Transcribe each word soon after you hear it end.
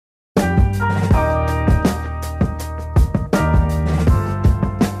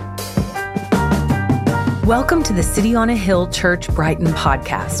Welcome to the City on a Hill Church Brighton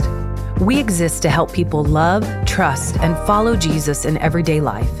podcast. We exist to help people love, trust, and follow Jesus in everyday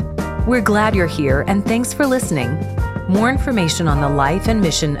life. We're glad you're here and thanks for listening. More information on the life and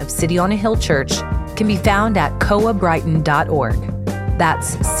mission of City on a Hill Church can be found at coahbrighton.org.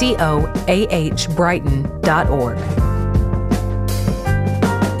 That's COAH Brighton.org.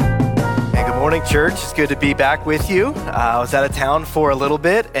 Good morning, church. It's good to be back with you. I was out of town for a little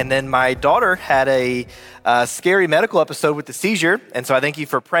bit, and then my daughter had a scary medical episode with the seizure, and so I thank you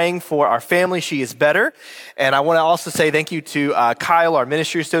for praying for our family. She is better, and I want to also say thank you to Kyle, our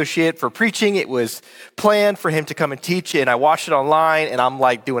ministry associate, for preaching. It was planned for him to come and teach, and I watched it online, and I'm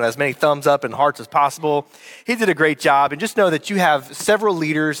like doing as many thumbs up and hearts as possible. He did a great job, and just know that you have several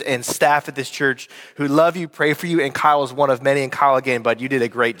leaders and staff at this church who love you, pray for you, and Kyle is one of many, and Kyle again, but you did a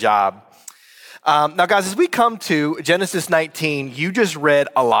great job. Now, guys, as we come to Genesis 19, you just read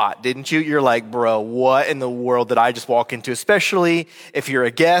a lot, didn't you? You're like, bro, what in the world did I just walk into? Especially if you're a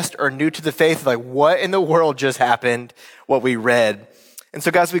guest or new to the faith, like, what in the world just happened, what we read? And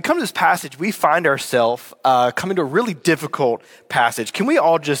so, guys, we come to this passage, we find ourselves coming to a really difficult passage. Can we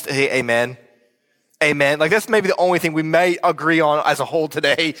all just say amen? Amen. Like, that's maybe the only thing we may agree on as a whole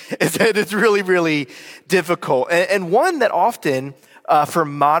today, is that it's really, really difficult. And one that often, for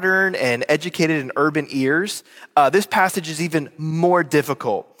modern and educated and urban ears, this passage is even more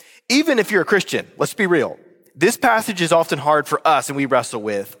difficult. Even if you're a Christian, let's be real. This passage is often hard for us and we wrestle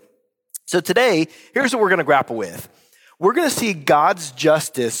with. So today, here's what we're going to grapple with. We're going to see God's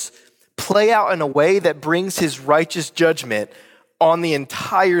justice play out in a way that brings his righteous judgment on the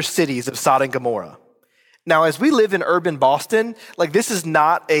entire cities of Sodom and Gomorrah. Now, as we live in urban Boston, like, this is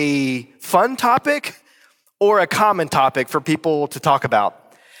not a fun topic or a common topic for people to talk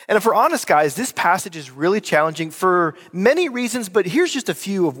about. And if we're honest, guys, this passage is really challenging for many reasons, but here's just a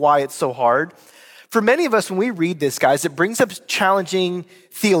few of why it's so hard. For many of us, when we read this, guys, it brings up challenging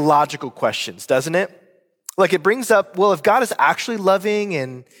theological questions, doesn't it? Like, it brings up, well, if God is actually loving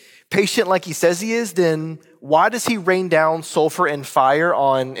and patient like he says he is, then why does he rain down sulfur and fire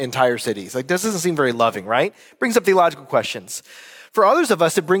on entire cities? Like, this doesn't seem very loving, right? It brings up theological questions. For others of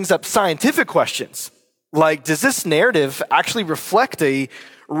us, it brings up scientific questions. Like, does this narrative actually reflect a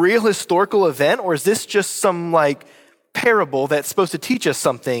real historical event, or is this just some like parable that's supposed to teach us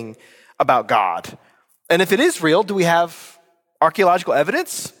something about God? And if it is real, do we have archaeological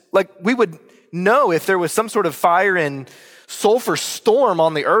evidence? Like, we would know if there was some sort of fire and sulfur storm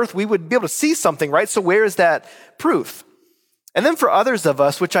on the earth, we would be able to see something, right? So where is that proof? And then for others of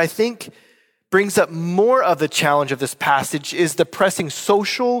us, which I think brings up more of the challenge of this passage, is the pressing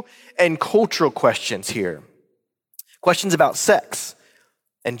social and cultural questions here. Questions about sex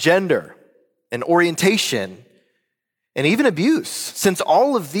and gender and orientation and even abuse, since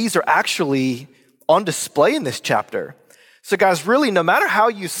all of these are actually on display in this chapter. So guys, really, no matter how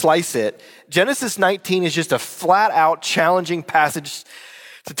you slice it, Genesis 19 is just a flat out challenging passage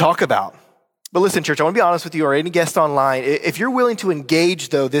to talk about. But listen, church, I want to be honest with you, or any guest online, if you're willing to engage,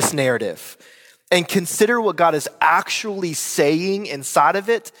 though, this narrative and consider what God is actually saying inside of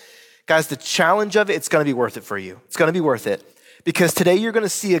it, guys, the challenge of it, it's going to be worth it for you. It's going to be worth it. Because today you're going to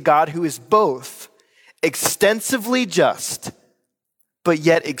see a God who is both extensively just, but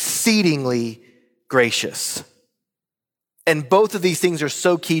yet exceedingly gracious. And both of these things are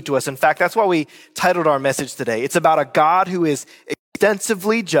so key to us. In fact, that's why we titled our message today. It's about a God who is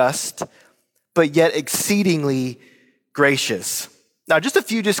extensively just, but yet exceedingly gracious. Now, just a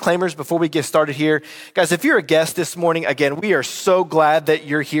few disclaimers before we get started here. Guys, if you're a guest this morning, again, we are so glad that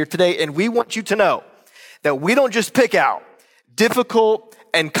you're here today, and we want you to know that we don't just pick out difficult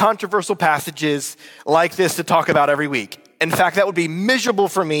and controversial passages like this to talk about every week. In fact, that would be miserable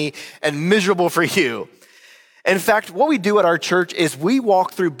for me and miserable for you. In fact, what we do at our church is we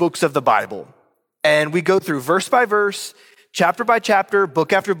walk through books of the Bible, and we go through verse by verse, chapter by chapter,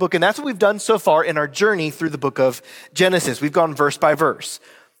 book after book, and that's what we've done so far in our journey through the book of Genesis. We've gone verse by verse.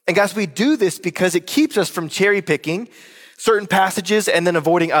 And guys, we do this because it keeps us from cherry picking certain passages and then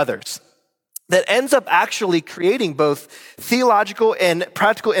avoiding others. That ends up actually creating both theological and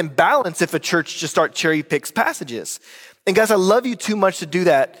practical imbalance if a church just start cherry picks passages. And guys, I love you too much to do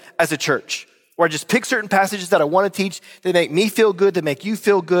that as a church, where I just pick certain passages that I want to teach, that make me feel good, that make you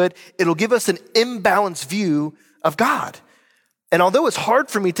feel good. It'll give us an imbalanced view of God. And although it's hard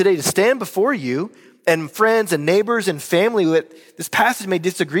for me today to stand before you and friends and neighbors and family that this passage may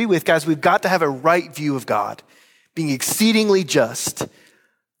disagree with, guys, we've got to have a right view of God, being exceedingly just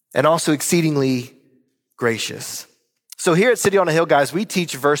and also exceedingly gracious. So here at City on a Hill, guys, we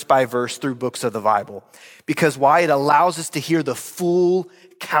teach verse by verse through books of the Bible. Because why? It allows us to hear the full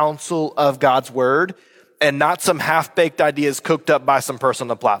counsel of God's word and not some half-baked ideas cooked up by some person on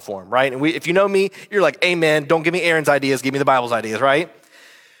the platform, right? And if you know me, you're like, amen, don't give me Aaron's ideas, give me the Bible's ideas, right?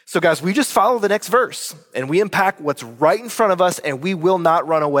 So guys, we just follow the next verse and we unpack what's right in front of us, and we will not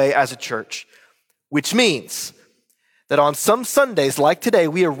run away as a church, which means that on some Sundays like today,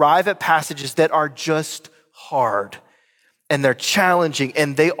 we arrive at passages that are just hard and they're challenging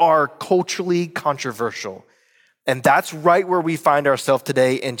and they are culturally controversial. And that's right where we find ourselves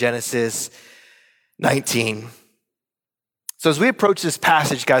today in Genesis 19. So as we approach this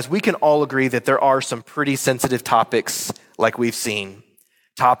passage, guys, we can all agree that there are some pretty sensitive topics like we've seen.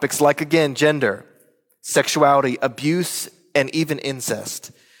 Topics like, again, gender, sexuality, abuse, and even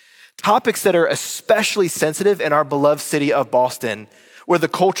incest. Topics that are especially sensitive in our beloved city of Boston, where the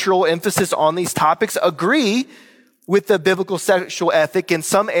cultural emphasis on these topics agree with the biblical sexual ethic in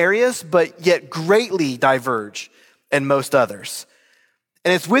some areas, but yet greatly diverge in most others.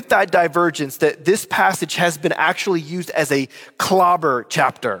 And it's with that divergence that this passage has been actually used as a clobber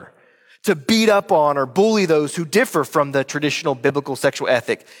chapter to beat up on or bully those who differ from the traditional biblical sexual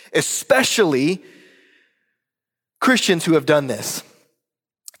ethic, especially Christians who have done this,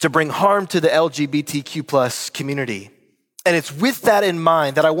 to bring harm to the LGBTQ plus community. And it's with that in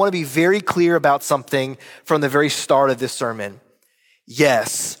mind that I want to be very clear about something from the very start of this sermon.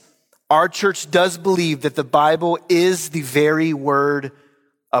 Yes, our church does believe that the Bible is the very word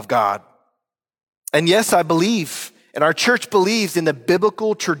of God. And yes, I believe, and our church believes in the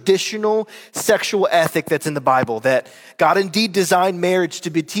biblical traditional sexual ethic that's in the Bible, that God indeed designed marriage to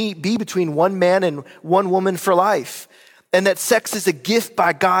be between one man and one woman for life, and that sex is a gift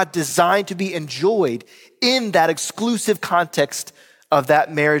by God designed to be enjoyed in that exclusive context of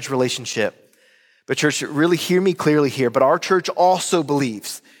that marriage relationship. But church, really hear me clearly here, but our church also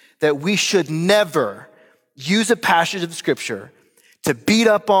believes that we should never use a passage of scripture to beat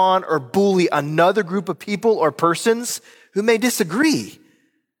up on or bully another group of people or persons who may disagree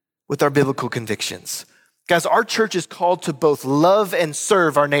with our biblical convictions. Guys, our church is called to both love and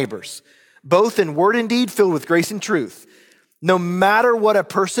serve our neighbors, both in word and deed filled with grace and truth, no matter what a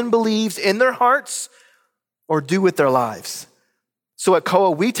person believes in their hearts or do with their lives. So at Koa,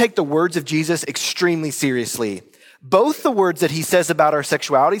 we take the words of Jesus extremely seriously, both the words that he says about our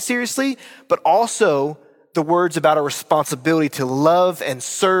sexuality seriously, but also the words about our responsibility to love and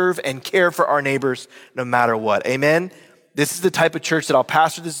serve and care for our neighbors no matter what. Amen? This is the type of church that I'll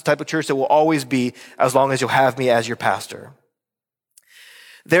pastor. This is the type of church that will always be as long as you'll have me as your pastor.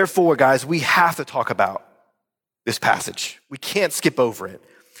 Therefore, guys, we have to talk about this passage. We can't skip over it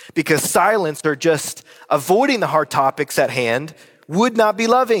because silence or just avoiding the hard topics at hand would not be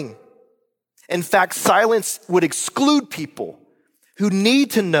loving. In fact, silence would exclude people who need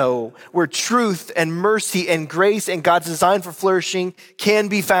to know where truth and mercy and grace and God's design for flourishing can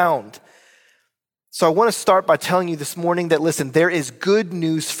be found. So I want to start by telling you this morning that, listen, there is good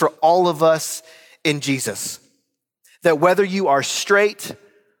news for all of us in Jesus. That whether you are straight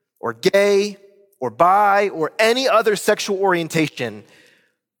or gay or bi or any other sexual orientation,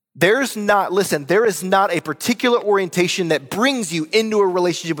 there is not a particular orientation that brings you into a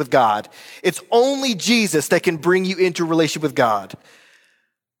relationship with God. It's only Jesus that can bring you into a relationship with God.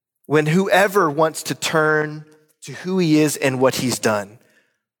 When whoever wants to turn to who he is and what he's done.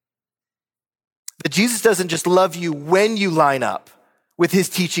 But Jesus doesn't just love you when you line up with his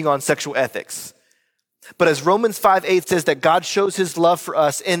teaching on sexual ethics. But as Romans 5:8 says, that God shows his love for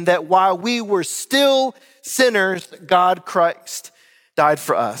us in that while we were still sinners, God, Christ, died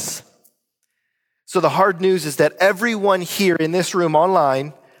for us. So the hard news is that everyone here in this room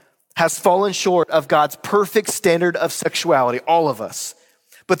online has fallen short of God's perfect standard of sexuality, all of us.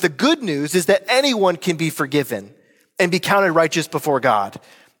 But the good news is that anyone can be forgiven and be counted righteous before God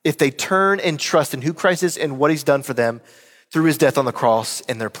if they turn and trust in who Christ is and what he's done for them through his death on the cross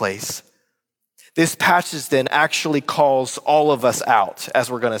in their place. This passage then actually calls all of us out, as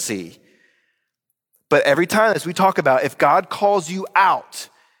we're going to see. But every time, as we talk about, if God calls you out,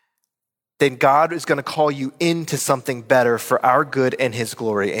 then God is going to call you into something better for our good and his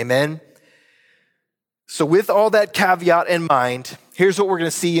glory. Amen? So with all that caveat in mind, here's what we're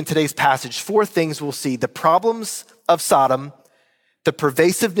going to see in today's passage. 4 things we'll see: the problems of Sodom, the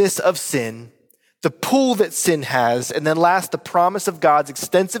pervasiveness of sin, the pull that sin has, and then last, the promise of God's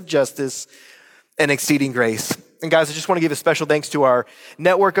extensive justice and exceeding grace. And guys, I just want to give a special thanks to our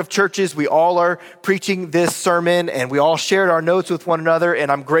network of churches. We all are preaching this sermon and we all shared our notes with one another.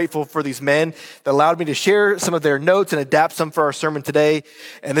 And I'm grateful for these men that allowed me to share some of their notes and adapt some for our sermon today.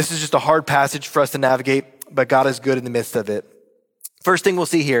 And this is just a hard passage for us to navigate, but God is good in the midst of it. First thing we'll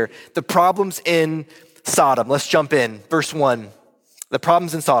see here, the problems in Sodom. Let's jump in. Verse 1, the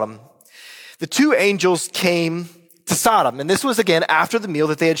problems in Sodom. the two angels came to Sodom. And this was, again, after the meal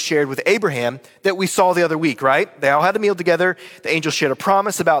that they had shared with Abraham that we saw the other week, right? They all had a meal together. The angels shared a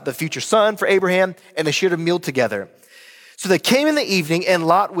promise about the future son for Abraham, and they shared a meal together. So they came in the evening, and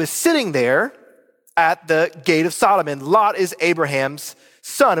Lot was sitting there at the gate of Sodom. And Lot is Abraham's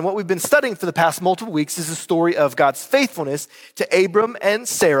son. And what we've been studying for the past multiple weeks is the story of God's faithfulness to Abram and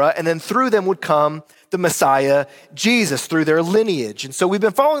Sarah, and then through them would come the Messiah, Jesus, through their lineage. And so we've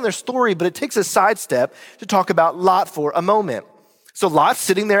been following their story, but it takes a sidestep to talk about Lot for a moment. So Lot's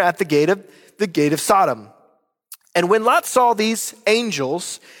sitting there at the gate of Sodom. And when Lot saw these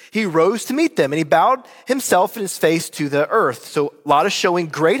angels, he rose to meet them, and he bowed himself and his face to the earth. So Lot is showing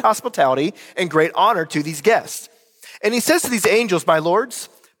great hospitality and great honor to these guests. And he says to these angels, "My lords,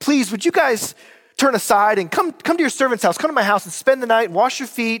 please, would you guys turn aside and come to your servant's house, come to my house and spend the night and wash your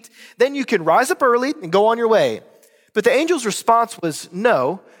feet. Then you can rise up early and go on your way." But the angel's response was,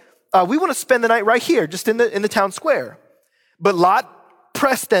 "No, we want to spend the night right here, just in the town square." But Lot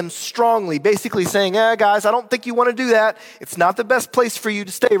pressed them strongly, basically saying, "Guys, I don't think you want to do that. It's not the best place for you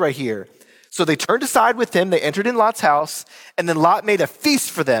to stay right here." So they turned aside with him. They entered in Lot's house, and then Lot made a feast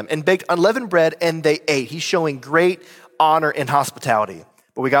for them and baked unleavened bread, and they ate. He's showing great honor and hospitality.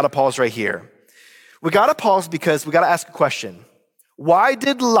 But we got to pause right here. We got to pause because we got to ask a question. Why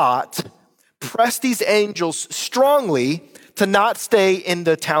did Lot press these angels strongly to not stay in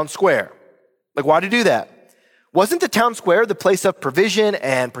the town square? Like, why did he do that? Wasn't the town square the place of provision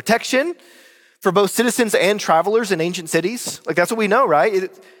and protection for both citizens and travelers in ancient cities? Like, that's what we know,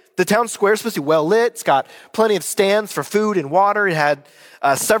 right? The town square is supposed to be well lit. It's got plenty of stands for food and water. It had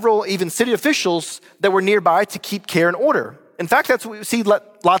several even city officials that were nearby to keep care and order. In fact, that's what we see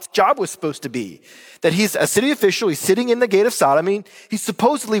Lot's job was supposed to be, that he's a city official. He's sitting in the gate of Sodom. He's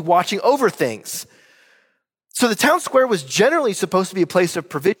supposedly watching over things. So the town square was generally supposed to be a place of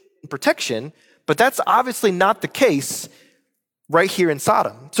provision and protection, but that's obviously not the case right here in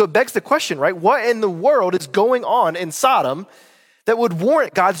Sodom. So it begs the question, right? What in the world is going on in Sodom that would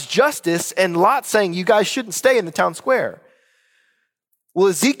warrant God's justice and Lot saying, "You guys shouldn't stay in the town square"? Well,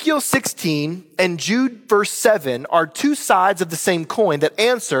 Ezekiel 16 and Jude verse 7 are two sides of the same coin that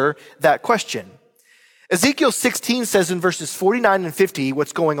answer that question. Ezekiel 16 says in verses 49 and 50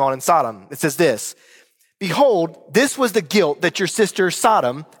 what's going on in Sodom. It says this, "Behold, this was the guilt that your sister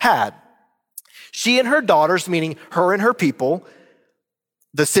Sodom had. She and her daughters," meaning her and her people,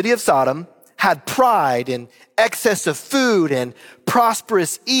 the city of Sodom, "had pride and excess of food and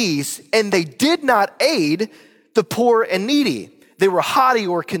prosperous ease, and they did not aid the poor and needy. They were haughty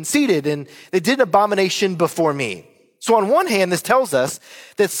or conceited, and they did an abomination before me." So on one hand, this tells us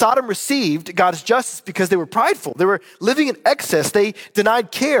that Sodom received God's justice because they were prideful. They were living in excess. They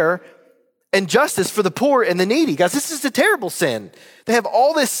denied care and justice for the poor and the needy. Guys, this is a terrible sin. They have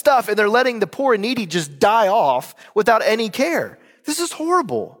all this stuff, and they're letting the poor and needy just die off without any care. This is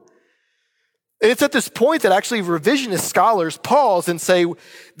horrible. And it's at this point that actually revisionist scholars pause and say,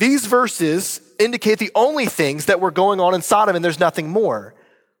 these verses indicate the only things that were going on in Sodom and there's nothing more.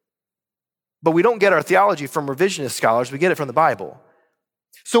 But we don't get our theology from revisionist scholars, we get it from the Bible.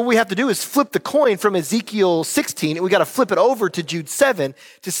 So what we have to do is flip the coin from Ezekiel 16, and we got to flip it over to Jude 7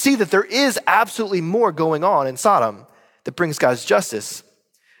 to see that there is absolutely more going on in Sodom that brings God's justice.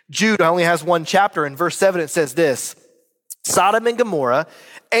 Jude only has one chapter. In verse 7 it says this, "Sodom and Gomorrah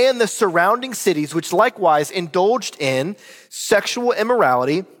and the surrounding cities, which likewise indulged in sexual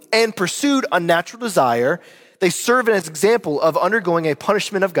immorality and pursued unnatural desire, they serve as an example of undergoing a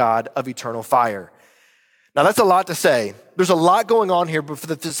punishment of God of eternal fire." Now that's a lot to say. There's a lot going on here, but for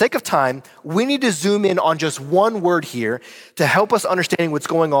the sake of time, we need to zoom in on just one word here to help us understand what's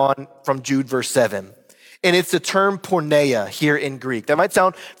going on from Jude verse 7. And it's the term porneia here in Greek. That might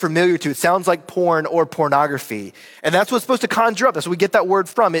sound familiar to you. It sounds like porn or pornography. And that's what's supposed to conjure up. That's where we get that word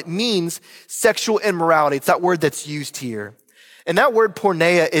from. It means sexual immorality. It's that word that's used here. And that word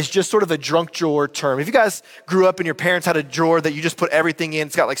porneia is just sort of a junk drawer term. If you guys grew up and your parents had a drawer that you just put everything in,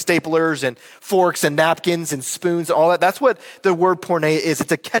 it's got like staplers and forks and napkins and spoons and all that. That's what the word porneia is.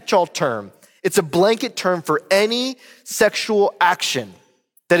 It's a catch-all term. It's a blanket term for any sexual action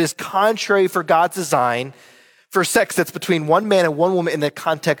that is contrary for God's design for sex that's between one man and one woman in the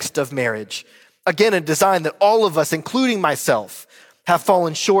context of marriage. Again, a design that all of us, including myself, have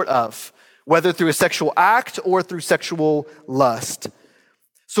fallen short of, whether through a sexual act or through sexual lust.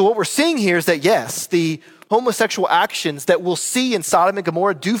 So what we're seeing here is that yes, the homosexual actions that we'll see in Sodom and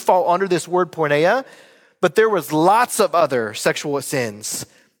Gomorrah do fall under this word porneia, but there was lots of other sexual sins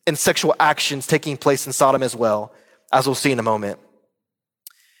and sexual actions taking place in Sodom as well, as we'll see in a moment.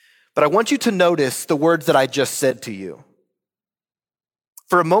 But I want you to notice the words that I just said to you.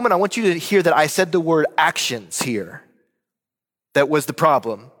 For a moment, I want you to hear that I said the word actions here. That was the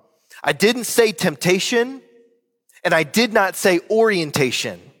problem. I didn't say temptation, and I did not say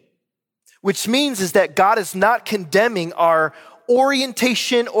orientation, which means is that God is not condemning our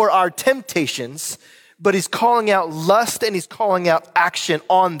orientation or our temptations, but he's calling out lust and he's calling out action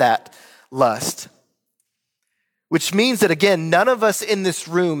on that lust. Which means that, again, none of us in this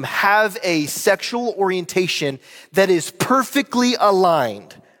room have a sexual orientation that is perfectly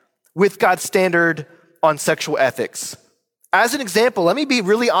aligned with God's standard on sexual ethics. As an example, let me be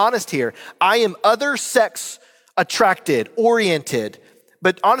really honest here. I am other sex attracted, oriented.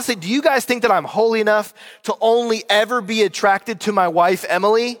 But honestly, do you guys think that I'm holy enough to only ever be attracted to my wife,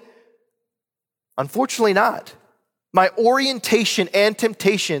 Emily? Unfortunately not. My orientation and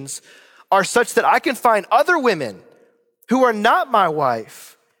temptations are such that I can find other women who are not my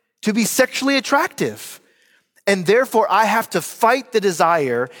wife to be sexually attractive. And therefore, I have to fight the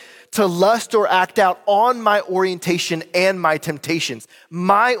desire to lust or act out on my orientation and my temptations.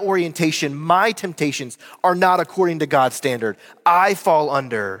 My orientation, my temptations are not according to God's standard. I fall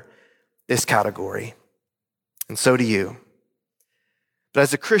under this category, and so do you. But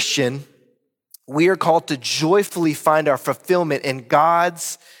as a Christian, we are called to joyfully find our fulfillment in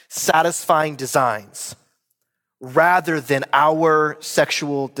God's satisfying designs rather than our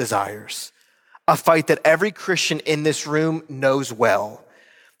sexual desires. A fight that every Christian in this room knows well.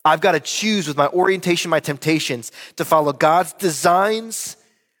 I've got to choose with my orientation, my temptations, to follow God's designs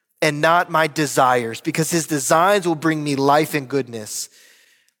and not my desires, because his designs will bring me life and goodness,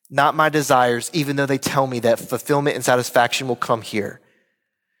 not my desires, even though they tell me that fulfillment and satisfaction will come here.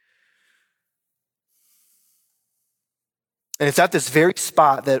 And it's at this very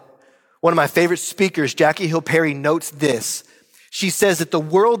spot that one of my favorite speakers, Jackie Hill Perry, notes this. She says that the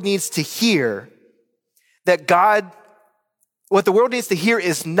world needs to hear that what the world needs to hear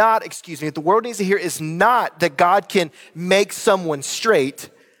is not that God can make someone straight.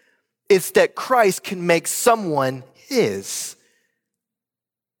 It's that Christ can make someone his.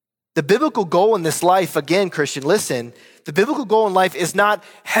 The biblical goal in this life, again, Christian, listen, the biblical goal in life is not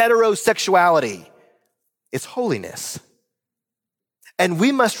heterosexuality. It's holiness. And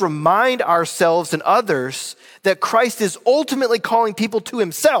we must remind ourselves and others that Christ is ultimately calling people to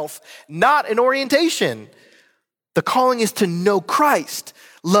himself, not an orientation. The calling is to know Christ,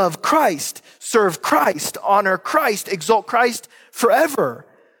 love Christ, serve Christ, honor Christ, exalt Christ forever.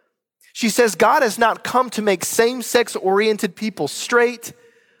 She says God has not come to make same-sex oriented people straight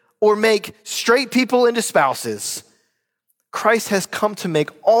or make straight people into spouses. Christ has come to make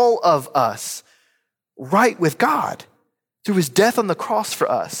all of us right with God through his death on the cross for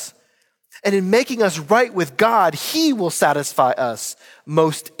us. And in making us right with God, he will satisfy us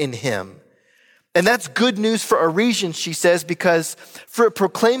most in him. And that's good news for our region, she says, because for it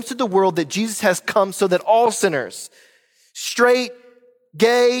proclaims to the world that Jesus has come so that all sinners, straight,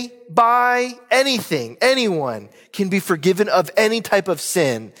 gay, bi, anything, anyone, can be forgiven of any type of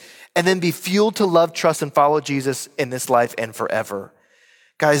sin and then be fueled to love, trust, and follow Jesus in this life and forever.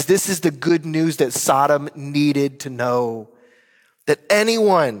 Guys, this is the good news that Sodom needed to know, that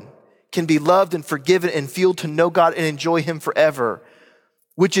anyone can be loved and forgiven and fueled to know God and enjoy him forever,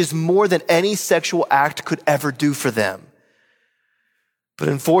 which is more than any sexual act could ever do for them. But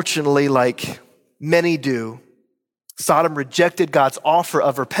unfortunately, like many do, Sodom rejected God's offer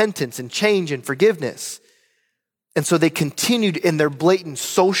of repentance and change and forgiveness. And so they continued in their blatant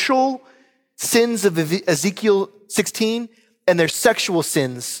social sins of Ezekiel 16 and their sexual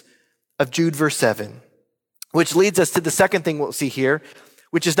sins of Jude verse 7, which leads us to the second thing we'll see here,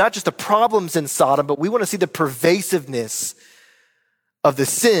 which is not just the problems in Sodom, but we want to see the pervasiveness of the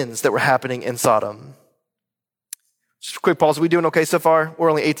sins that were happening in Sodom. Just a quick pause. Are we doing okay so far? We're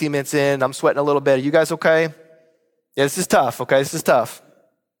only 18 minutes in. I'm sweating a little bit. Are you guys okay? Yeah, this is tough, okay? This is tough.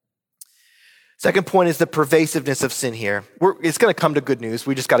 Second point is the pervasiveness of sin here. It's going to come to good news.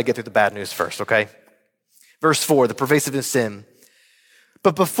 We just got to get through the bad news first, okay? Verse 4, the pervasiveness of sin.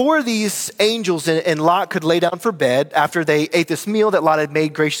 But before these angels and Lot could lay down for bed, after they ate this meal that Lot had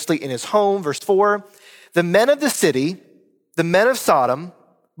made graciously in his home, verse 4, the men of the city, the men of Sodom,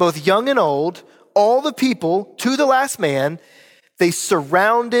 both young and old, all the people, to the last man, they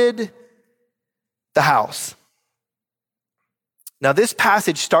surrounded the house. Now, this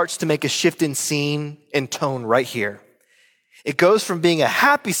passage starts to make a shift in scene and tone right here. It goes from being a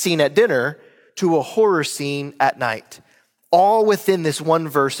happy scene at dinner to a horror scene at night, all within this one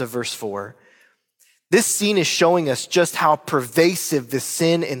verse of verse 4. This scene is showing us just how pervasive the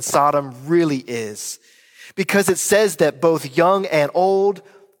sin in Sodom really is, because it says that both young and old,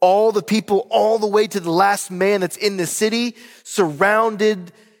 all the people, all the way to the last man that's in the city,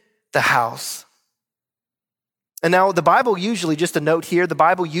 surrounded the house. And now the Bible usually, just a note here, the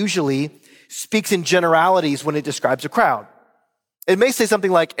Bible usually speaks in generalities when it describes a crowd. It may say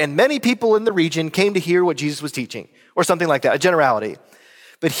something like, and many people in the region came to hear what Jesus was teaching, or something like that, a generality.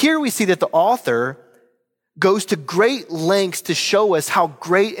 But here we see that the author goes to great lengths to show us how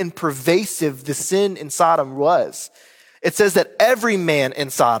great and pervasive the sin in Sodom was. It says that every man in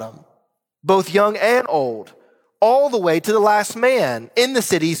Sodom, both young and old, all the way to the last man in the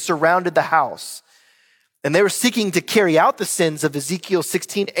city, surrounded the house. And they were seeking to carry out the sins of Ezekiel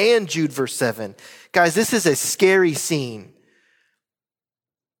 16 and Jude verse 7. Guys, this is a scary scene.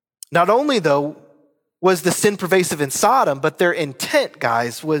 Not only, though, was the sin pervasive in Sodom, but their intent,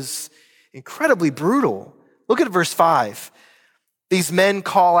 guys, was incredibly brutal. Look at verse 5. These men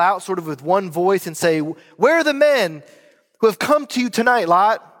call out sort of with one voice and say, "Where are the men who have come to you tonight,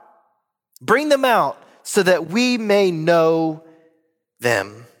 Lot? Bring them out so that we may know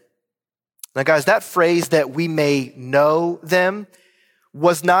them." Now, guys, that phrase, "that we may know them,"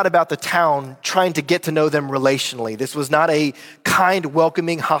 was not about the town trying to get to know them relationally. This was not a kind,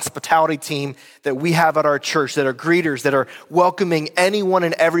 welcoming hospitality team that we have at our church, that are greeters, that are welcoming anyone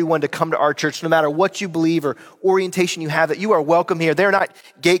and everyone to come to our church, no matter what you believe or orientation you have, that you are welcome here. They're not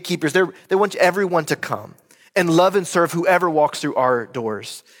gatekeepers. They want everyone to come and love and serve whoever walks through our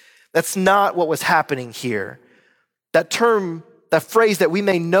doors. That's not what was happening here. That term, that phrase, "that we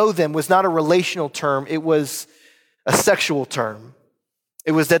may know them," was not a relational term. It was a sexual term.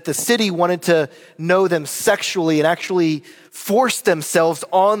 It was that the city wanted to know them sexually and actually force themselves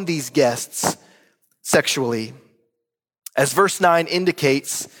on these guests sexually. As verse 9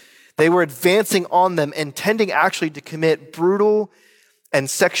 indicates, they were advancing on them, intending actually to commit brutal and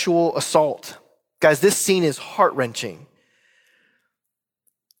sexual assault. Guys, this scene is heart-wrenching.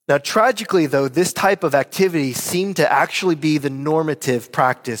 Now, tragically, though, this type of activity seemed to actually be the normative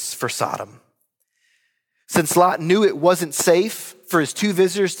practice for Sodom. Since Lot knew it wasn't safe for his two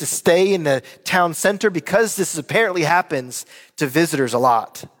visitors to stay in the town center, because this apparently happens to visitors a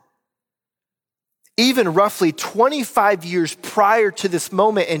lot. Even roughly 25 years prior to this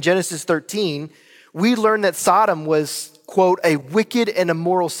moment in Genesis 13, we learn that Sodom was, quote, "a wicked and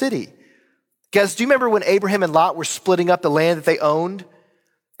immoral city." Guys, do you remember when Abraham and Lot were splitting up the land that they owned?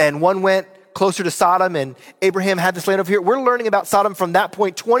 And one went closer to Sodom and Abraham had this land over here. We're learning about Sodom from that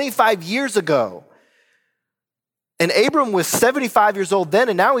point 25 years ago. And Abram was 75 years old then,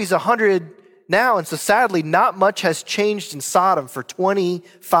 and now he's 100 now. And so sadly, not much has changed in Sodom for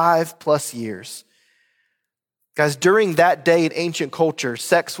 25 plus years. Guys, during that day in ancient culture,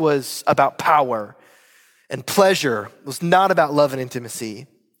 sex was about power, and pleasure was not about love and intimacy.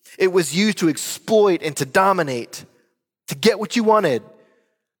 It was used to exploit and to dominate, to get what you wanted.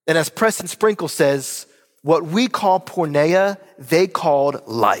 And as Preston Sprinkle says, what we call porneia, they called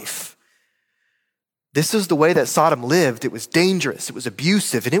life. This is the way that Sodom lived. It was dangerous, it was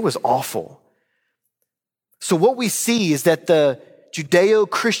abusive, and it was awful. So what we see is that the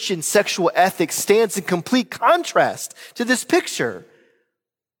Judeo-Christian sexual ethic stands in complete contrast to this picture.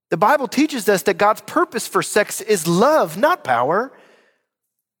 The Bible teaches us that God's purpose for sex is love, not power.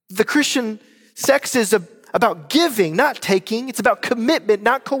 The Christian sex is about giving, not taking. It's about commitment,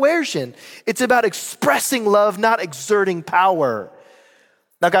 not coercion. It's about expressing love, not exerting power.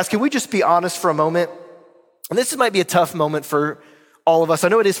 Now, guys, can we just be honest for a moment? And this might be a tough moment for all of us. I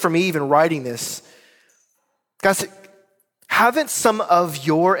know it is for me even writing this. Guys, haven't some of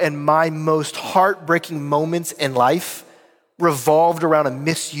your and my most heartbreaking moments in life revolved around a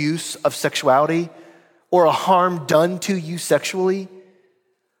misuse of sexuality or a harm done to you sexually?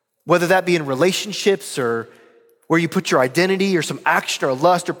 Whether that be in relationships or where you put your identity or some action or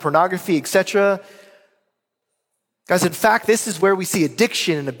lust or pornography, etc. Guys, in fact, this is where we see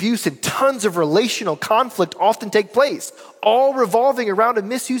addiction and abuse and tons of relational conflict often take place, all revolving around a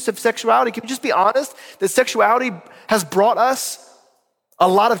misuse of sexuality. Can we just be honest that sexuality has brought us a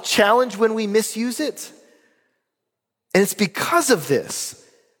lot of challenge when we misuse it? And it's because of this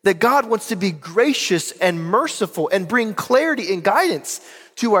that God wants to be gracious and merciful and bring clarity and guidance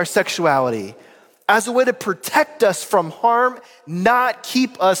to our sexuality as a way to protect us from harm, not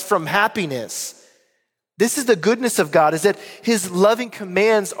keep us from happiness. This is the goodness of God, is that his loving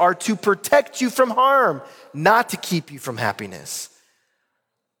commands are to protect you from harm, not to keep you from happiness.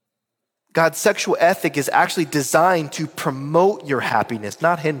 God's sexual ethic is actually designed to promote your happiness,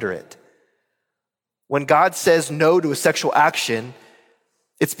 not hinder it. When God says no to a sexual action,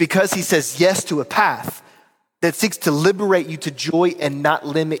 it's because he says yes to a path that seeks to liberate you to joy and not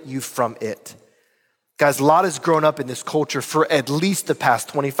limit you from it. Guys, Lot has grown up in this culture for at least the past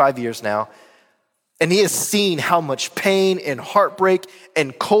 25 years now. And he has seen how much pain and heartbreak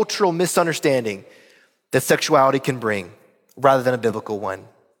and cultural misunderstanding that sexuality can bring rather than a biblical one.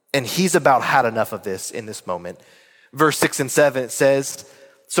 And he's about had enough of this in this moment. Verse 6 and 7, it says,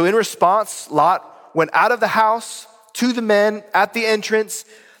 so in response, Lot went out of the house to the men at the entrance,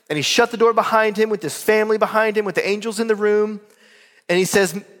 and he shut the door behind him with his family behind him, with the angels in the room. And he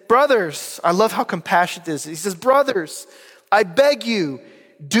says, brothers, I love how compassionate this is. He says, brothers, I beg you,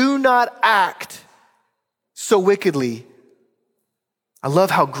 do not act so wickedly. I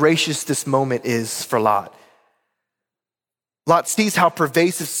love how gracious this moment is for Lot. Lot sees how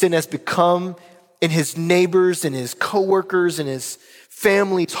pervasive sin has become in his neighbors and his coworkers and his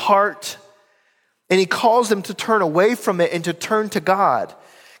family's heart. And he calls them to turn away from it and to turn to God.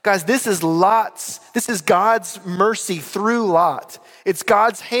 Guys, this is God's mercy through Lot. It's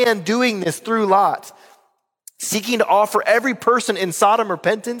God's hand doing this through Lot, seeking to offer every person in Sodom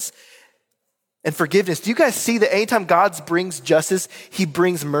repentance and forgiveness. Do you guys see that anytime God brings justice, he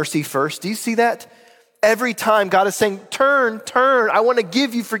brings mercy first? Do you see that? Every time God is saying, turn, I want to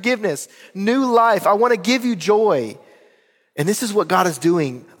give you forgiveness, new life. I want to give you joy. And this is what God is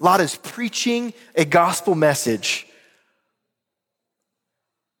doing. Lot is preaching a gospel message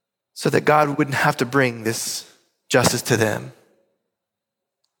so that God wouldn't have to bring this justice to them.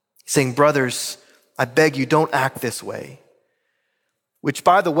 He's saying, brothers, I beg you, don't act this way. Which,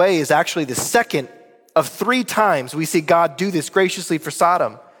 by the way, is actually the second of 3 times we see God do this graciously for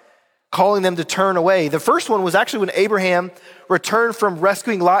Sodom, calling them to turn away. The first one was actually when Abraham returned from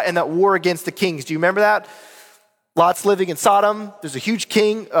rescuing Lot in that war against the kings. Do you remember that? Lot's living in Sodom. There's a huge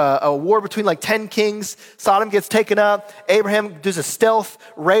king, a war between like 10 kings. Sodom gets taken up. Abraham does a stealth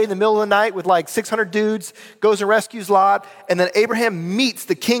raid in the middle of the night with like 600 dudes, goes and rescues Lot. And then Abraham meets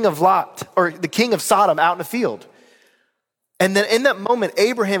the king of Lot, or the king of Sodom, out in the field. And then in that moment,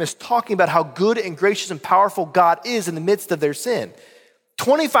 Abraham is talking about how good and gracious and powerful God is in the midst of their sin.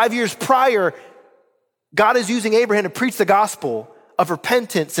 25 years prior, God is using Abraham to preach the gospel of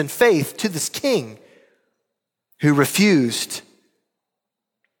repentance and faith to this king who refused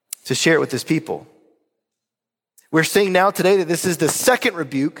to share it with his people. We're seeing now today that this is the second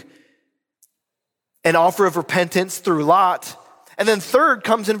rebuke, an offer of repentance through Lot. And then third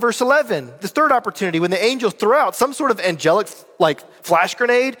comes in verse 11, the third opportunity when the angels throw out some sort of angelic like flash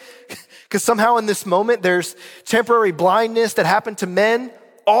grenade, because somehow in this moment there's temporary blindness that happened to men,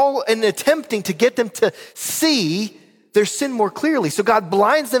 all in attempting to get them to see their sin more clearly. So God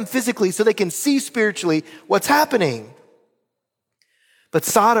blinds them physically so they can see spiritually what's happening. But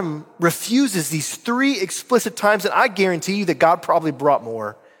Sodom refuses these 3 explicit times, and I guarantee you that God probably brought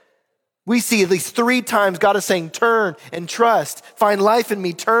more. We see at least 3 times God is saying, turn and trust, find life in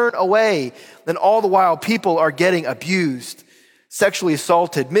me, turn away. Then all the while people are getting abused, sexually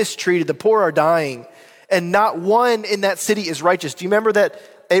assaulted, mistreated, the poor are dying, and not one in that city is righteous. Do you remember that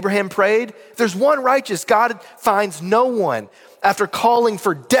Abraham prayed? If there's one righteous, God finds no one after calling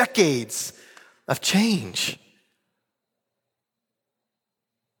for decades of change.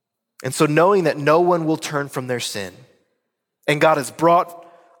 And so knowing that no one will turn from their sin, and God has brought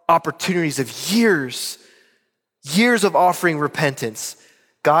opportunities of years of offering repentance,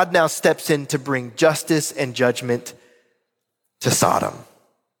 God now steps in to bring justice and judgment to Sodom.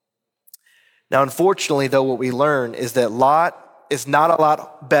 Now, unfortunately, though, what we learn is that Lot is not a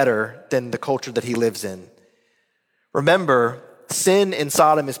lot better than the culture that he lives in. Remember, sin in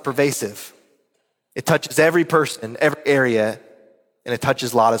Sodom is pervasive. It touches every person, every area, and it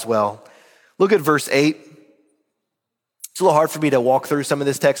touches Lot as well. Look at verse 8. It's a little hard for me to walk through some of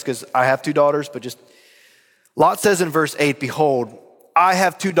this text because I have 2 daughters, but just Lot says in verse 8, behold, I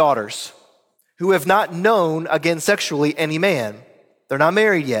have 2 daughters who have not known again sexually any man. They're not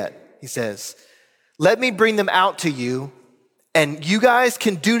married yet, he says. Let me bring them out to you, and you guys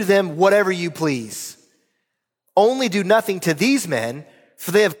can do to them whatever you please. Only do nothing to these men,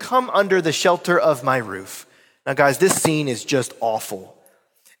 for they have come under the shelter of my roof. Now, guys, this scene is just awful.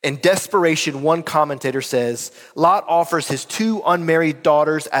 In desperation, one commentator says, Lot offers his 2 unmarried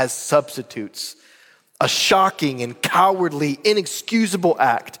daughters as substitutes, a shocking and cowardly, inexcusable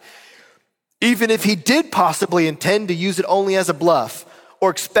act. Even if he did possibly intend to use it only as a bluff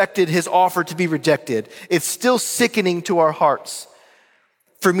or expected his offer to be rejected, it's still sickening to our hearts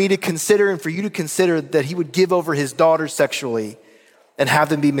for me to consider and for you to consider that he would give over his daughters sexually and have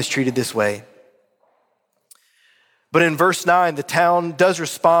them be mistreated this way. But in verse 9, the town does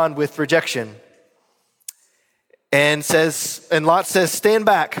respond with rejection and Lot says, stand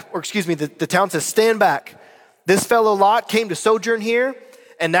back, or excuse me, the town says, stand back. This fellow Lot came to sojourn here,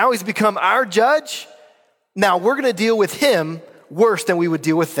 and now he's become our judge. Now we're going to deal with him worse than we would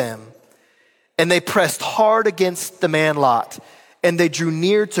deal with them. And they pressed hard against the man Lot, and they drew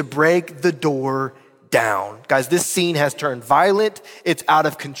near to break the door down. Guys, this scene has turned violent, it's out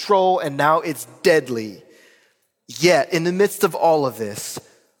of control, and now it's deadly. Yet, in the midst of all of this,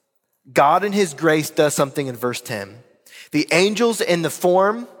 God in his grace does something in verse 10. The angels in the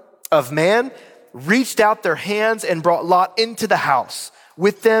form of man reached out their hands and brought Lot into the house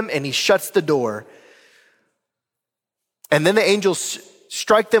with them, and he shuts the door. And then the angels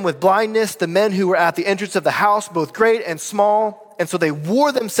strike them with blindness, the men who were at the entrance of the house, both great and small. And so they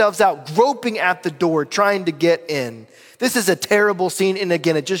wore themselves out, groping at the door, trying to get in. This is a terrible scene. And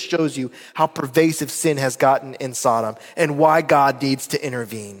again, it just shows you how pervasive sin has gotten in Sodom and why God needs to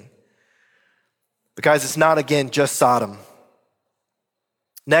intervene. But guys, it's not, again, just Sodom.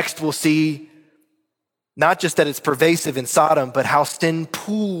 Next, we'll see not just that it's pervasive in Sodom, but how sin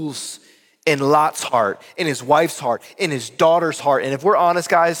pools in Lot's heart, in his wife's heart, in his daughter's heart. And if we're honest,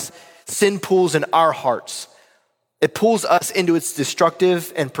 guys, sin pools in our hearts. It pulls us into its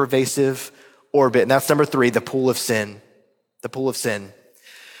destructive and pervasive orbit. And that's number 3, the pool of sin. The pool of sin.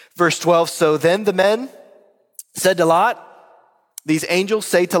 Verse 12, so then the men said to Lot, these angels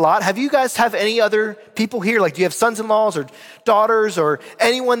say to Lot, have you guys have any other people here? Like, do you have sons-in-laws or daughters or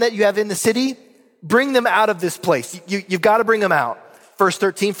anyone that you have in the city? Bring them out of this place. You've got to bring them out. Verse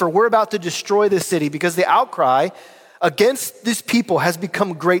 13, for we're about to destroy this city because the outcry against this people has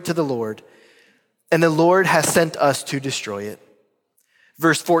become great to the Lord, and the Lord has sent us to destroy it.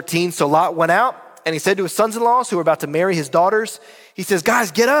 Verse 14, so Lot went out and he said to his sons-in-laws who were about to marry his daughters, he says, guys,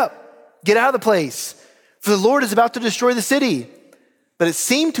 get up, get out of the place, for the Lord is about to destroy the city. But it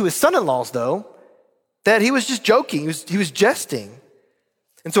seemed to his son-in-laws, though, that he was just joking, he was jesting.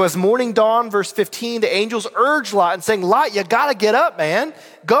 And so as morning dawned, verse 15, the angels urged Lot and saying, Lot, you gotta get up, man.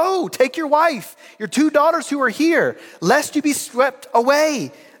 Go, take your wife, your 2 daughters who are here, lest you be swept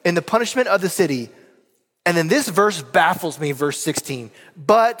away in the punishment of the city. And then this verse baffles me, verse 16.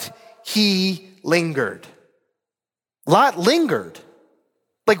 But he lingered. Lot lingered.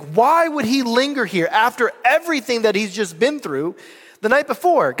 Like, why would he linger here after everything that he's just been through the night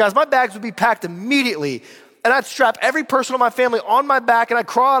before? Guys, my bags would be packed immediately, and I'd strap every person in my family on my back, and I'd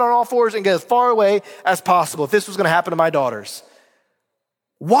crawl out on all fours and get as far away as possible if this was going to happen to my daughters.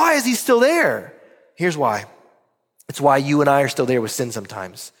 Why is he still there? Here's why. It's why you and I are still there with sin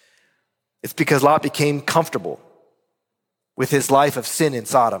sometimes. It's because Lot became comfortable with his life of sin in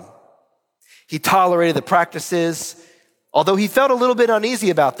Sodom. He tolerated the practices. Although he felt a little bit uneasy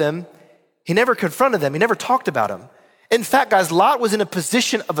about them, he never confronted them. He never talked about them. In fact, guys, Lot was in a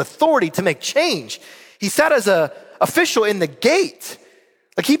position of authority to make change. He sat as an official in the gate.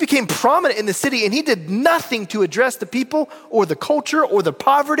 Like, he became prominent in the city, and he did nothing to address the people or the culture or the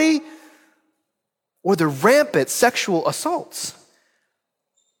poverty or the rampant sexual assaults.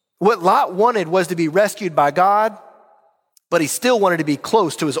 What Lot wanted was to be rescued by God, but he still wanted to be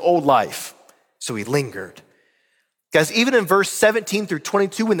close to his old life, so he lingered. Guys, even in verse 17 through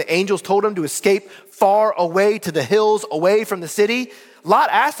 22, when the angels told him to escape far away to the hills, away from the city, Lot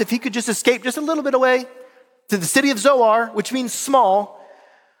asked if he could just escape just a little bit away to the city of Zoar, which means small,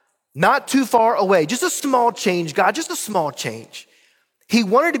 not too far away. Just a small change, God, just a small change. He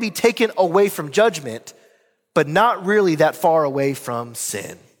wanted to be taken away from judgment, but not really that far away from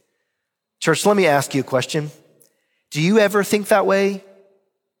sin. Church, let me ask you a question. Do you ever think that way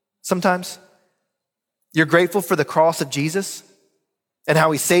sometimes? You're grateful for the cross of Jesus and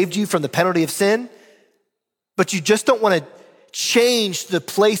how he saved you from the penalty of sin, but you just don't want to change the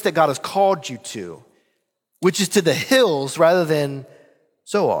place that God has called you to, which is to the hills rather than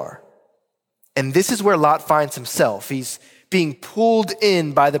Zoar. And this is where Lot finds himself. He's being pulled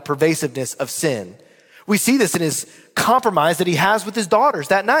in by the pervasiveness of sin. We see this in his compromise that he has with his daughters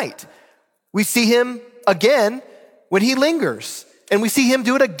that night. We see him again when he lingers, and we see him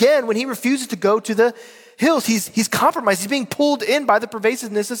do it again when he refuses to go to the hills. He's compromised. He's being pulled in by the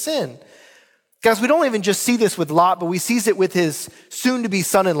pervasiveness of sin. Guys, we don't even just see this with Lot, but we see it with his soon-to-be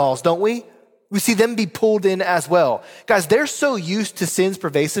son-in-laws, don't we? We see them be pulled in as well. Guys, they're so used to sin's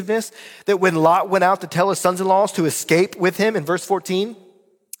pervasiveness that when Lot went out to tell his sons-in-laws to escape with him in verse 14,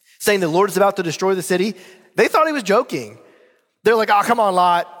 saying the Lord is about to destroy the city, they thought he was joking. They're like, oh, come on,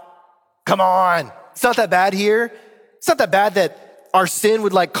 Lot. Come on. It's not that bad here. It's not that bad that our sin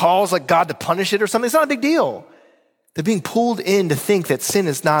would cause God to punish it or something. It's not a big deal. They're being pulled in to think that sin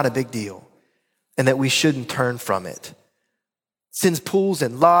is not a big deal and that we shouldn't turn from it. Sin's pools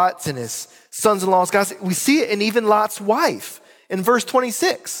in Lot's and his sons-in-laws. Guys, we see it in even Lot's wife in verse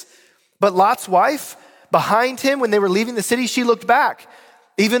 26. But Lot's wife, behind him when they were leaving the city, she looked back.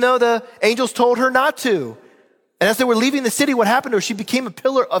 even though the angels told her not to. And as they were leaving the city, what happened to her? She became a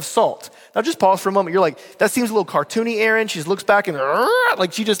pillar of salt. Now just pause for a moment. You're like, that seems a little cartoony, Aaron. She just looks back and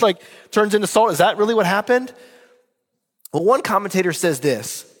like she just like turns into salt. Is that really what happened? Well, one commentator says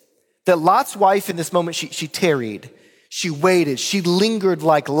this, that Lot's wife in this moment, she tarried, she waited, she lingered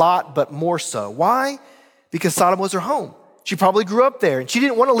like Lot, but more so. Why? Because Sodom was her home. She probably grew up there and she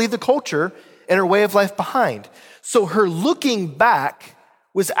didn't want to leave the culture and her way of life behind. So her looking back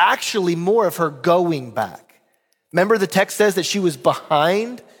was actually more of her going back. Remember the text says that she was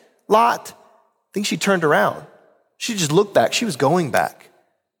behind Lot? I think she turned around. She just looked back. She was going back.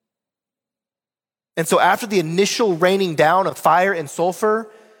 And so after the initial raining down of fire and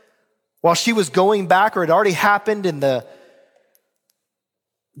sulfur, while she was going back, or it already happened, and the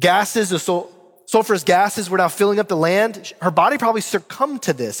gases, the sulfurous gases were now filling up the land, her body probably succumbed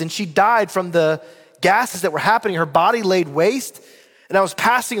to this, and she died from the gases that were happening. Her body laid waste, and as it was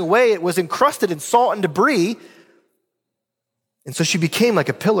passing away, it was encrusted in salt and debris, and so she became like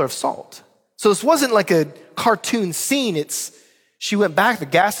a pillar of salt. So this wasn't like a cartoon scene. She went back, the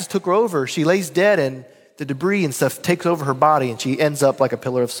gases took her over, she lays dead, and the debris and stuff takes over her body, and she ends up like a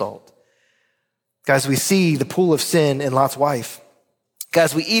pillar of salt. Guys, we see the pool of sin in Lot's wife.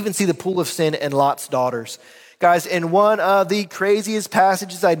 Guys, we even see the pool of sin in Lot's daughters. Guys, in one of the craziest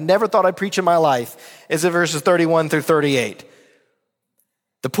passages I never thought I'd preach in my life is in verses 31 through 38.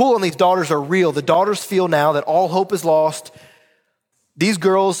 The pool and these daughters are real. The daughters feel now that all hope is lost. These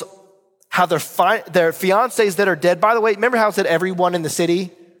girls have their fiancés that are dead. By the way, remember how it said everyone in the city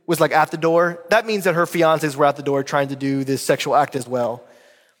was like at the door? That means that her fiancés were at the door trying to do this sexual act as well.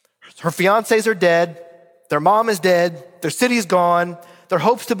 Her fiancés are dead. Their mom is dead. Their city is gone. Their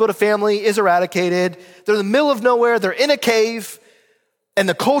hopes to build a family is eradicated. They're in the middle of nowhere. They're in a cave. And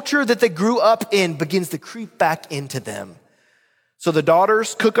the culture that they grew up in begins to creep back into them. So the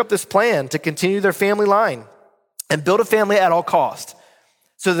daughters cook up this plan to continue their family line and build a family at all cost.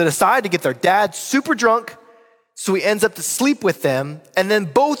 So they decide to get their dad super drunk, so he ends up to sleep with them, and then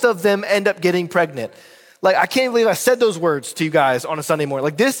both of them end up getting pregnant. Like, I can't believe I said those words to you guys on a Sunday morning.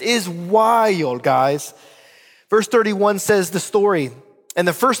 Like, this is wild, guys. Verse 31 says the story, and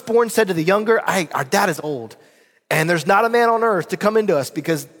the firstborn said to the younger, our dad is old, and there's not a man on earth to come into us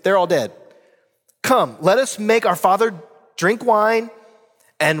because they're all dead. Come, let us make our father drink wine,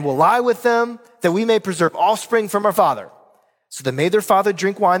 and we'll lie with them, that we may preserve offspring from our father. So they made their father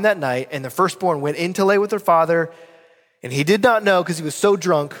drink wine that night, and the firstborn went in to lay with her father, and he did not know because he was so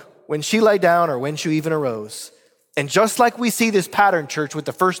drunk when she lay down or when she even arose. And just like we see this pattern, church, with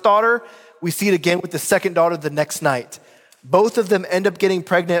the first daughter, we see it again with the second daughter the next night. Both of them end up getting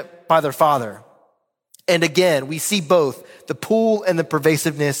pregnant by their father. And again, we see both the pool and the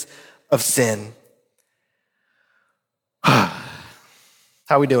pervasiveness of sin.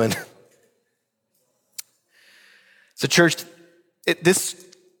 How are we doing? So church, this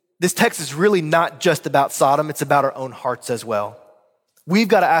text is really not just about Sodom, it's about our own hearts as well. We've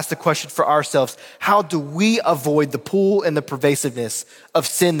got to ask the question for ourselves, how do we avoid the pool and the pervasiveness of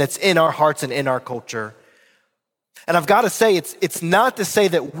sin that's in our hearts and in our culture? And I've got to say, it's not to say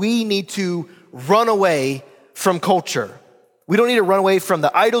that we need to run away from culture. We don't need to run away from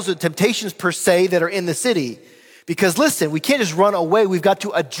the idols or temptations per se that are in the city. Because listen, we can't just run away. We've got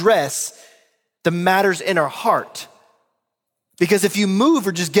to address the matters in our heart. Because if you move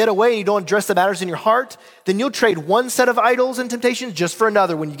or just get away and you don't address the matters in your heart, then you'll trade one set of idols and temptations just for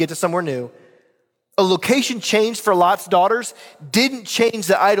another when you get to somewhere new. A location change for Lot's daughters didn't change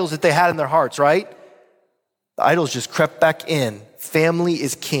the idols that they had in their hearts, right? The idols just crept back in. Family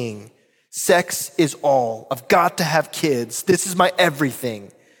is king. Sex is all. I've got to have kids. This is my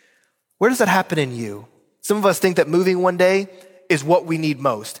everything. Where does that happen in you? Some of us think that moving one day is what we need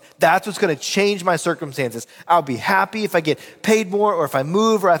most. That's what's going to change my circumstances. I'll be happy if I get paid more, or if I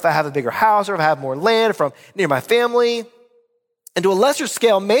move, or if I have a bigger house, or if I have more land, or if I'm near my family. And to a lesser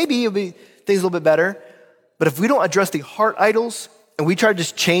scale, maybe it'll be things a little bit better. But if we don't address the heart idols and we try to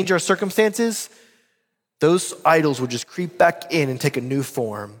just change our circumstances, those idols will just creep back in and take a new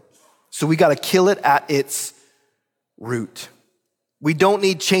form. So we got to kill it at its root. We don't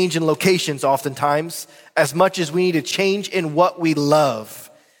need change in locations oftentimes as much as we need a change in what we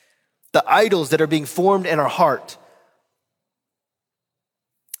love. The idols that are being formed in our heart.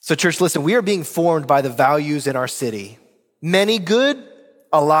 So church, listen, we are being formed by the values in our city. Many good,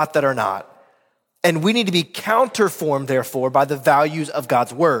 a lot that are not. And we need to be counterformed, therefore, by the values of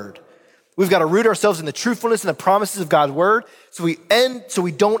God's word. We've got to root ourselves in the truthfulness and the promises of God's word so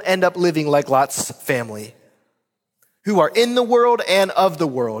we don't end up living like Lot's family, who are in the world and of the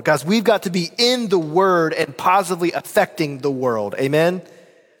world. Guys, we've got to be in the word and positively affecting the world. Amen?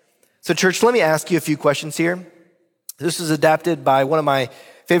 So church, let me ask you a few questions here. This is adapted by one of my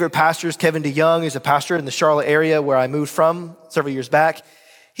favorite pastors, Kevin DeYoung, who's a pastor in the Charlotte area where I moved from several years back.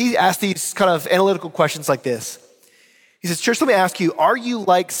 He asked these kind of analytical questions like this. He says, church, let me ask you, are you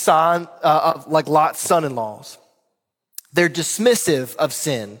like Lot's son-in-laws? They're dismissive of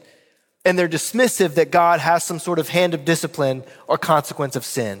sin, and they're dismissive that God has some sort of hand of discipline or consequence of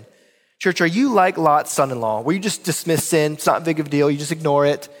sin. Church, are you like Lot's son-in-law, where you just dismiss sin, it's not big of a deal, you just ignore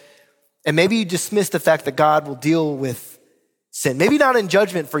it, and maybe you dismiss the fact that God will deal with sin. Maybe not in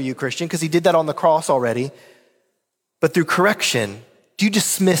judgment for you, Christian, because he did that on the cross already, but through correction. Do you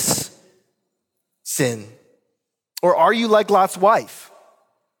dismiss sin? Or are you like Lot's wife?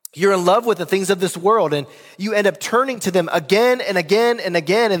 You're in love with the things of this world and you end up turning to them again and again and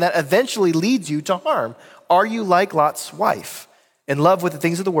again, and that eventually leads you to harm. Are you like Lot's wife, in love with the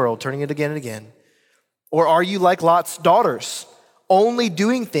things of the world, turning it again and again? Or are you like Lot's daughters, only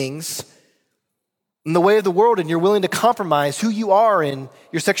doing things in the way of the world, and you're willing to compromise who you are and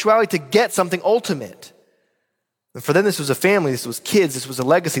your sexuality to get something ultimate? And for them, this was a family, this was kids, this was a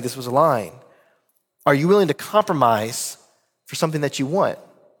legacy, this was a line. Are you willing to compromise for something that you want?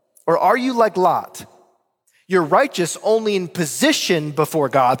 Or are you like Lot? You're righteous only in position before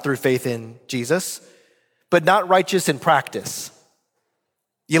God through faith in Jesus, but not righteous in practice.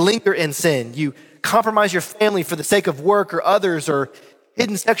 You linger in sin. You compromise your family for the sake of work or others or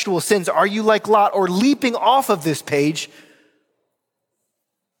hidden sexual sins. Are you like Lot? Or leaping off of this page,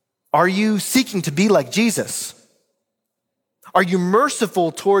 are you seeking to be like Jesus? Are you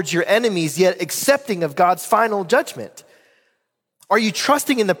merciful towards your enemies, yet accepting of God's final judgment? Are you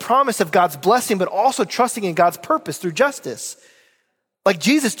trusting in the promise of God's blessing, but also trusting in God's purpose through justice? Like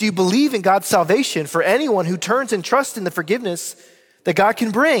Jesus, do you believe in God's salvation for anyone who turns and trusts in the forgiveness that God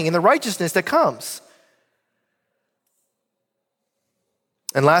can bring and the righteousness that comes?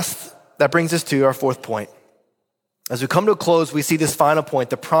 And last, that brings us to our fourth point. As we come to a close, we see this final point,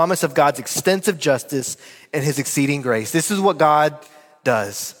 the promise of God's extensive justice and his exceeding grace. This is what God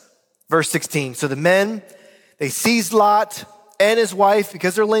does. Verse 16, so the men, they seized Lot and his wife,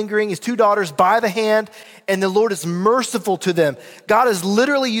 because they're lingering, his two daughters by the hand, and the Lord is merciful to them. God is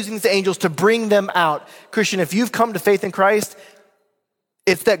literally using these angels to bring them out. Christian, if you've come to faith in Christ,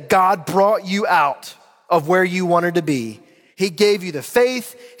 it's that God brought you out of where you wanted to be. He gave you the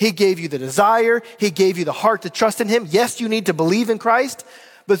faith, he gave you the desire, he gave you the heart to trust in him. Yes, you need to believe in Christ,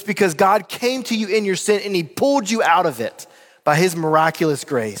 but it's because God came to you in your sin and he pulled you out of it by his miraculous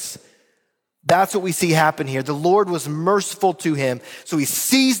grace. That's what we see happen here. The Lord was merciful to him, so he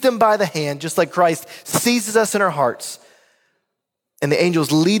seized him by the hand, just like Christ seizes us in our hearts. And the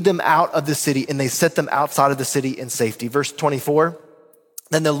angels lead them out of the city, and they set them outside of the city in safety. Verse 24,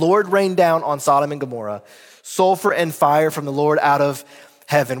 then the Lord rained down on Sodom and Gomorrah sulfur and fire from the Lord out of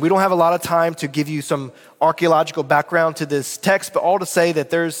heaven. We don't have a lot of time to give you some archaeological background to this text, but all to say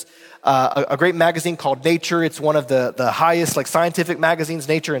that there's a great magazine called Nature. It's one of the highest scientific magazines,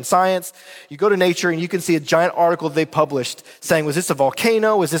 Nature and Science. You go to Nature and you can see a giant article they published saying, was this a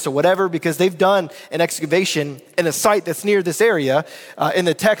volcano? Was this a whatever? Because they've done an excavation in a site that's near this area in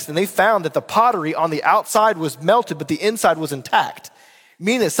the text, and they found that the pottery on the outside was melted, but the inside was intact.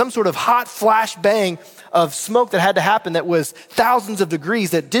 Meaning that some sort of hot flash bang of smoke that had to happen that was thousands of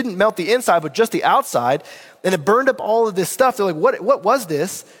degrees that didn't melt the inside, but just the outside. And it burned up all of this stuff. They're like, what was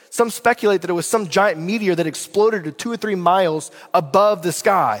this? Some speculate that it was some giant meteor that exploded to 2 or 3 miles above the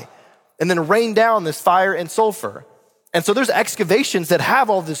sky and then rained down this fire and sulfur. And so there's excavations that have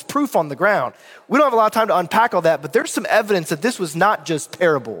all this proof on the ground. We don't have a lot of time to unpack all that, but there's some evidence that this was not just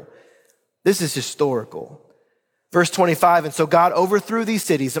parable. This is historical. Verse 25, and so God overthrew these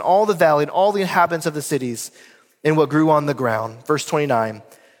cities and all the valley and all the inhabitants of the cities and what grew on the ground. Verse 29,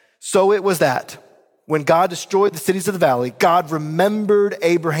 so it was that when God destroyed the cities of the valley, God remembered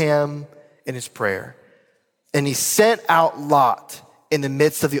Abraham in his prayer, and he sent out Lot in the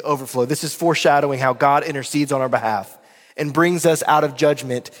midst of the overflow. This is foreshadowing how God intercedes on our behalf and brings us out of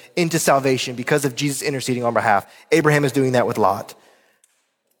judgment into salvation because of Jesus interceding on our behalf. Abraham is doing that with Lot.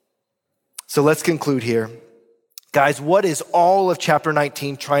 So let's conclude here. Guys, what is all of chapter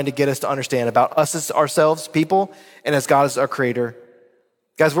 19 trying to get us to understand about us as ourselves, people, and as God as our creator?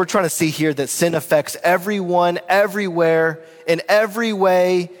 Guys, we're trying to see here that sin affects everyone, everywhere, in every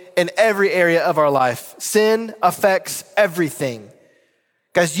way, in every area of our life. Sin affects everything.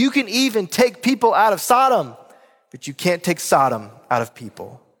 Guys, you can even take people out of Sodom, but you can't take Sodom out of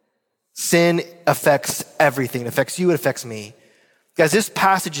people. Sin affects everything. It affects you, it affects me. Guys, this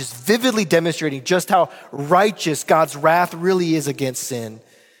passage is vividly demonstrating just how righteous God's wrath really is against sin.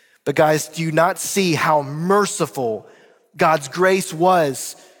 But guys, do you not see how merciful God's grace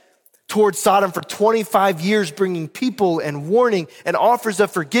was towards Sodom for 25 years, bringing people and warning and offers of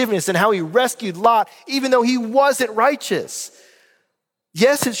forgiveness, and how he rescued Lot, even though he wasn't righteous.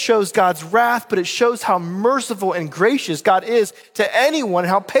 Yes, it shows God's wrath, but it shows how merciful and gracious God is to anyone,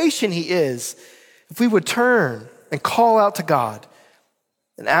 how patient he is. If we would turn and call out to God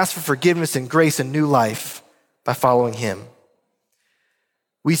and ask for forgiveness and grace and new life by following him.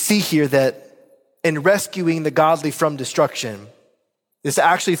 We see here that in rescuing the godly from destruction, this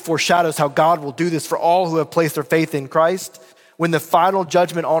actually foreshadows how God will do this for all who have placed their faith in Christ when the final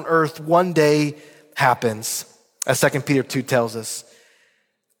judgment on earth one day happens, as 2 Peter 2 tells us.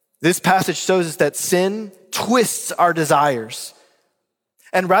 This passage shows us that sin twists our desires.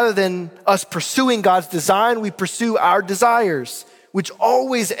 And rather than us pursuing God's design, we pursue our desires, which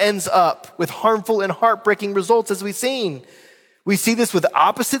always ends up with harmful and heartbreaking results, as we've seen. We see this with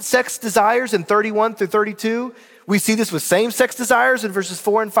opposite sex desires in 31 through 32. We see this with same-sex desires in verses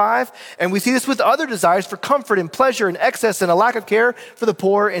 4 and 5. And we see this with other desires for comfort and pleasure and excess and a lack of care for the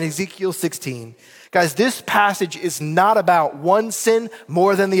poor in Ezekiel 16. Guys, this passage is not about one sin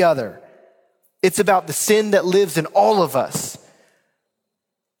more than the other. It's about the sin that lives in all of us.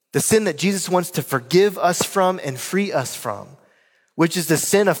 The sin that Jesus wants to forgive us from and free us from, which is the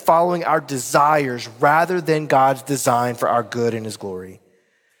sin of following our desires rather than God's design for our good and his glory.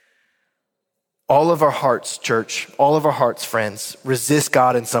 All of our hearts, church, all of our hearts, friends, resist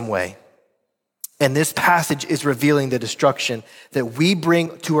God in some way. And this passage is revealing the destruction that we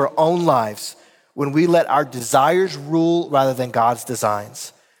bring to our own lives when we let our desires rule rather than God's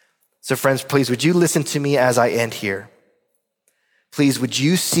designs. So friends, please, would you listen to me as I end here? Please, would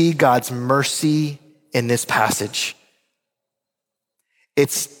you see God's mercy in this passage?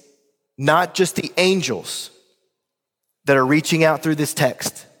 It's not just the angels that are reaching out through this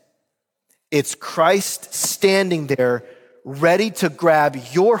text. It's Christ standing there ready to grab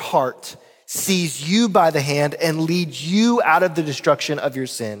your heart, seize you by the hand, and lead you out of the destruction of your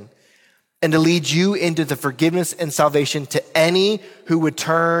sin, and to lead you into the forgiveness and salvation to any who would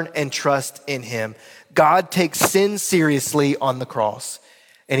turn and trust in him. God takes sin seriously on the cross,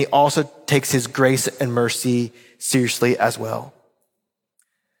 and he also takes his grace and mercy seriously as well.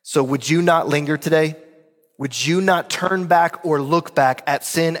 So would you not linger today? Would you not turn back or look back at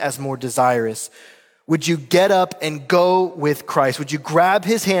sin as more desirous? Would you get up and go with Christ? Would you grab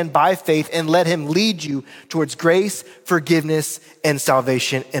his hand by faith and let him lead you towards grace, forgiveness, and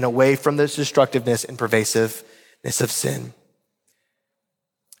salvation and away from the destructiveness and pervasiveness of sin?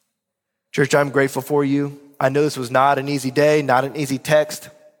 Church, I'm grateful for you. I know this was not an easy day, not an easy text.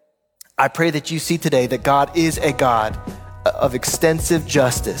 I pray that you see today that God is a God of extensive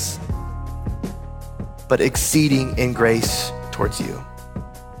justice, but exceeding in grace towards you.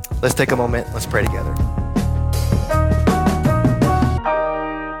 Let's take a moment. Let's pray together.